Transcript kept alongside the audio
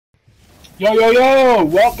Yo, yo, yo!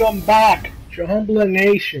 Welcome back, Shahumbla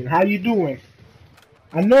Nation. How you doing?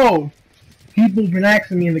 I know people have been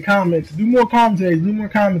asking me in the comments, do more commentaries,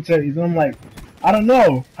 and I'm like, I don't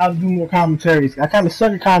know how to do more commentaries. I kind of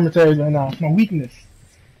suck at commentaries right now. It's my weakness.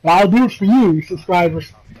 But I'll do it for you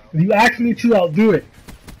subscribers. If you ask me to, I'll do it.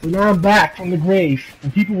 So now I'm back from the grave,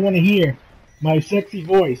 and people want to hear my sexy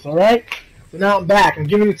voice, alright? So now I'm back. I'm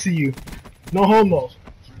giving it to you. No homo.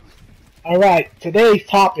 Alright, today's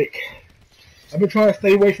topic. I've been trying to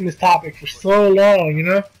stay away from this topic for so long, you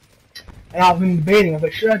know? And I've been debating. I was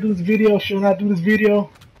like, should I do this video? Should I not do this video?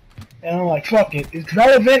 And I'm like, fuck it. It's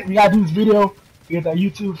relevant. We gotta do this video to get that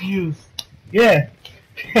YouTube views. Yeah.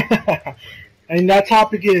 And that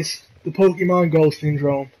topic is the Pokemon Go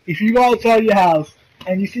syndrome. If you go outside your house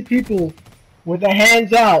and you see people with their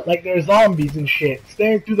hands out like they're zombies and shit,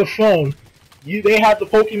 staring through the phone, they have the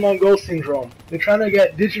Pokemon Go syndrome. They're trying to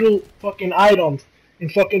get digital fucking items in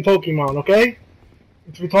fucking Pokemon, okay?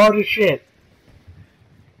 It's retarded shit.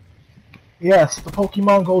 Yes, the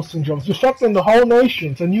Pokemon Go syndrome. It's affecting the whole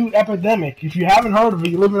nation. It's a new epidemic. If you haven't heard of it,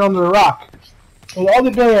 you're living under a rock. So the other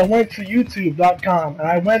day I went to YouTube.com and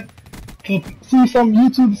I went to see some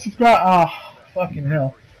YouTube subscribe. Fucking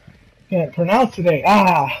hell. Can't pronounce today.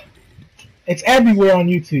 It's everywhere on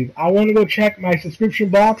YouTube. I want to go check my subscription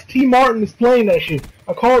box. T. Martin is playing that shit.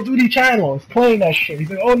 A Call of Duty channel is playing that shit. He's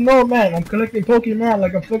like, oh no man, I'm collecting Pokemon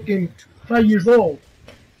like I'm fucking 5 years old.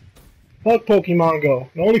 Fuck Pokemon Go.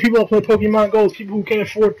 The only people that play Pokemon Go is people who can't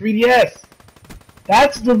afford 3DS.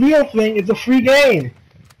 That's the real thing. It's a free game.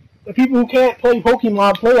 The people who can't play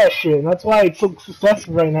Pokemon play that shit. And that's why it's so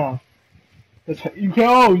successful right now. You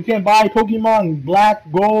can't buy Pokemon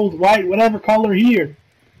black, gold, white, whatever color here.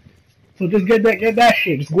 So just get that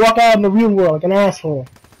shit. Just walk out in the real world like an asshole.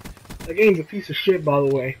 That game's a piece of shit, by the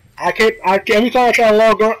way. Every time I try to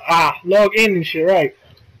log in and shit, right?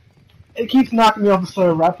 It keeps knocking me off the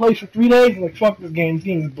server. I played for 3 days and like, fuck this game. This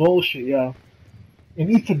game is bullshit, yo. It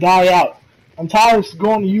needs to die out. I'm tired of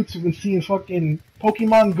going to YouTube and seeing fucking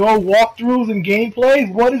Pokemon Go walkthroughs and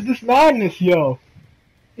gameplays. What is this madness, yo?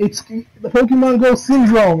 It's the Pokemon Go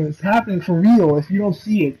syndrome. It's happening for real. If you don't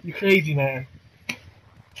see it, you're crazy, man.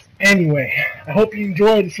 Anyway, I hope you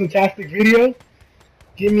enjoyed this fantastic video.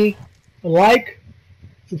 Give me a like,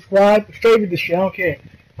 subscribe, favorite this shit. I don't care.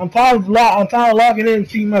 I'm tired of logging in and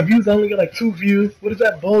seeing my views. I only get like 2 views. What is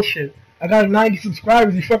that bullshit? I got 90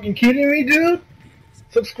 subscribers. You fucking kidding me, dude?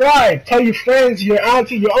 Subscribe. Tell your friends, your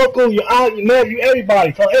auntie, your uncle, your aunt, your nephew,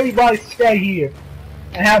 everybody. Tell everybody to subscribe here.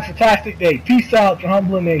 And have a fantastic day. Peace out,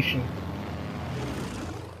 Shahumbla Nation.